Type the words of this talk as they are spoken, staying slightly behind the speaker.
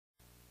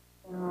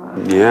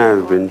Yeah,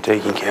 I've been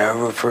taking care of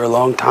her for a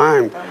long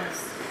time.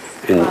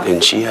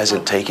 And she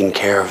hasn't taken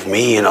care of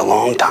me in a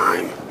long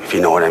time, if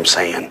you know what I'm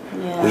saying.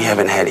 Yeah. We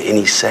haven't had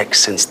any sex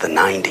since the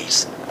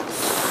 90s.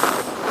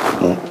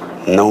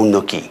 No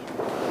nookie.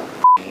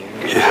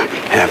 Yeah,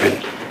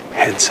 haven't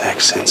had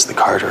sex since the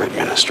Carter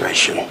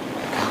administration.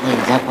 Golly,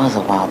 that was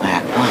a while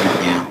back, wasn't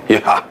it now?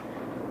 Yeah.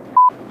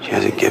 She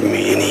hasn't given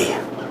me any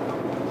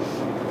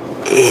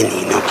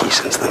nookie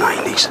since the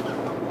 90s.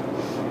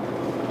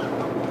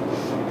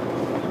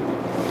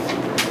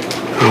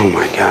 Oh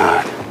my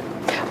God.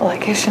 Well, I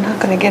guess you're not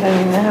going to get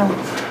any now.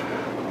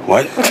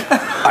 What?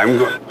 I'm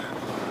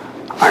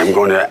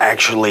going to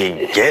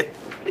actually get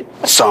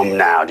some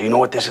now. Do you know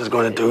what this is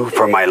going to do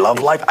for my love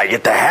life? I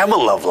get to have a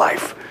love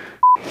life.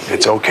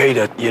 It's okay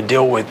that you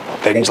deal with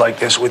things like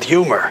this with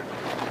humor.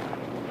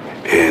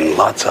 And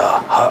lots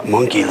of hot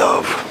monkey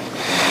love.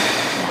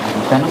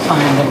 You're going to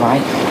find the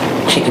right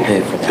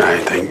chickapoo for that. I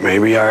think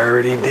maybe I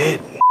already did.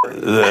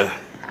 The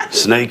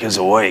snake is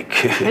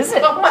awake. Is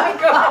it? Oh, my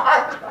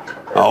God.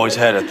 I always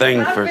had a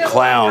thing for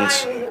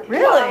clowns.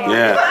 Really?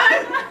 Yeah.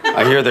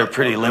 I hear they're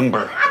pretty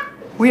limber.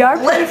 We are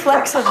pretty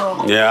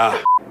flexible. Yeah.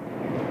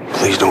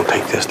 Please don't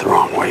take this the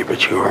wrong way,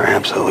 but you are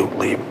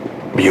absolutely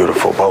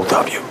beautiful, both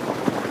of you.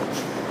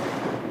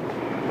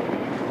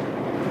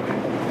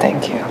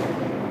 Thank you.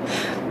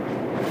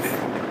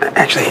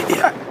 Actually,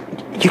 yeah,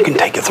 you can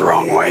take it the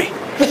wrong way.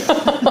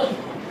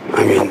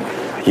 I mean,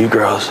 you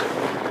girls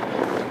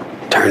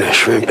turn a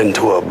shrimp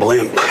into a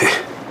blimp.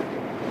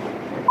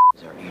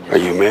 Are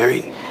you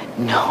married?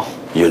 No.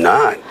 You're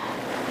not?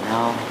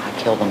 No, I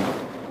killed him.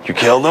 You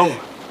killed him?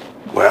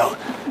 Well,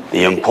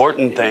 the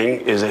important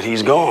thing is that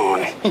he's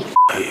gone.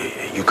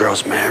 You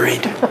girls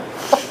married?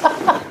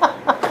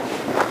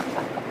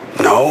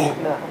 No?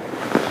 No.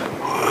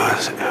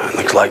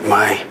 Looks like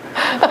my...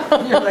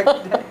 You're like...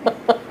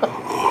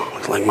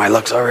 Looks like my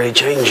luck's already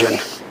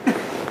changing.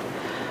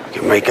 You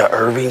can make a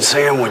Irving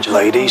sandwich,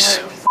 ladies.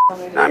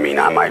 I mean,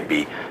 I might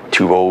be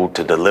too old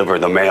to deliver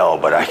the mail,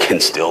 but I can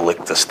still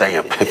lick the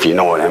stamp, if you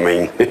know what I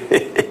mean.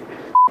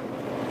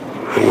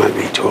 I might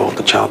be too old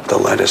to chop the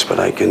lettuce, but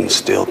I can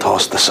still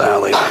toss the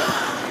salad.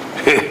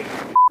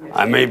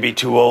 I may be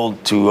too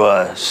old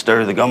to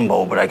stir the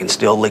gumbo, but I can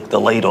still lick the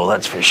ladle,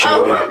 that's for sure.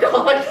 Oh my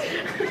God.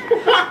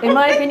 In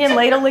my opinion,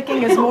 ladle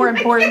licking is more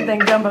important than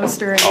gumbo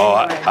stirring. Oh,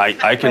 anyway.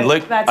 I can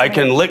lick. I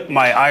can lick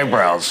my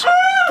eyebrows.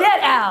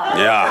 Get out!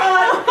 Yeah.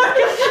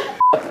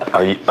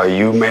 Are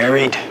you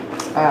married?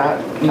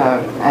 No,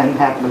 and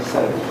happily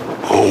so.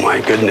 Oh my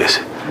goodness.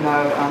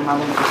 No, I'm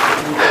not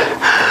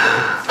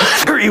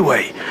interested.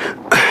 Three-way.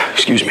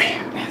 Excuse me.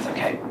 It's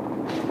okay.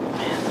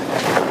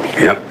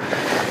 Yep.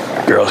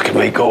 Girls can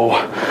make old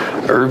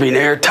Irving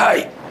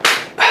airtight.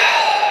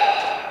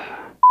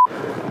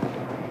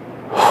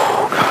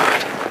 Oh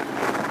God.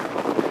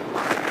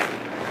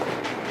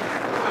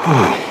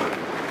 Oh.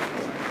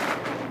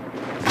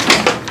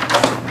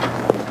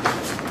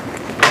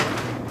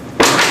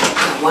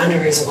 No wonder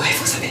his wife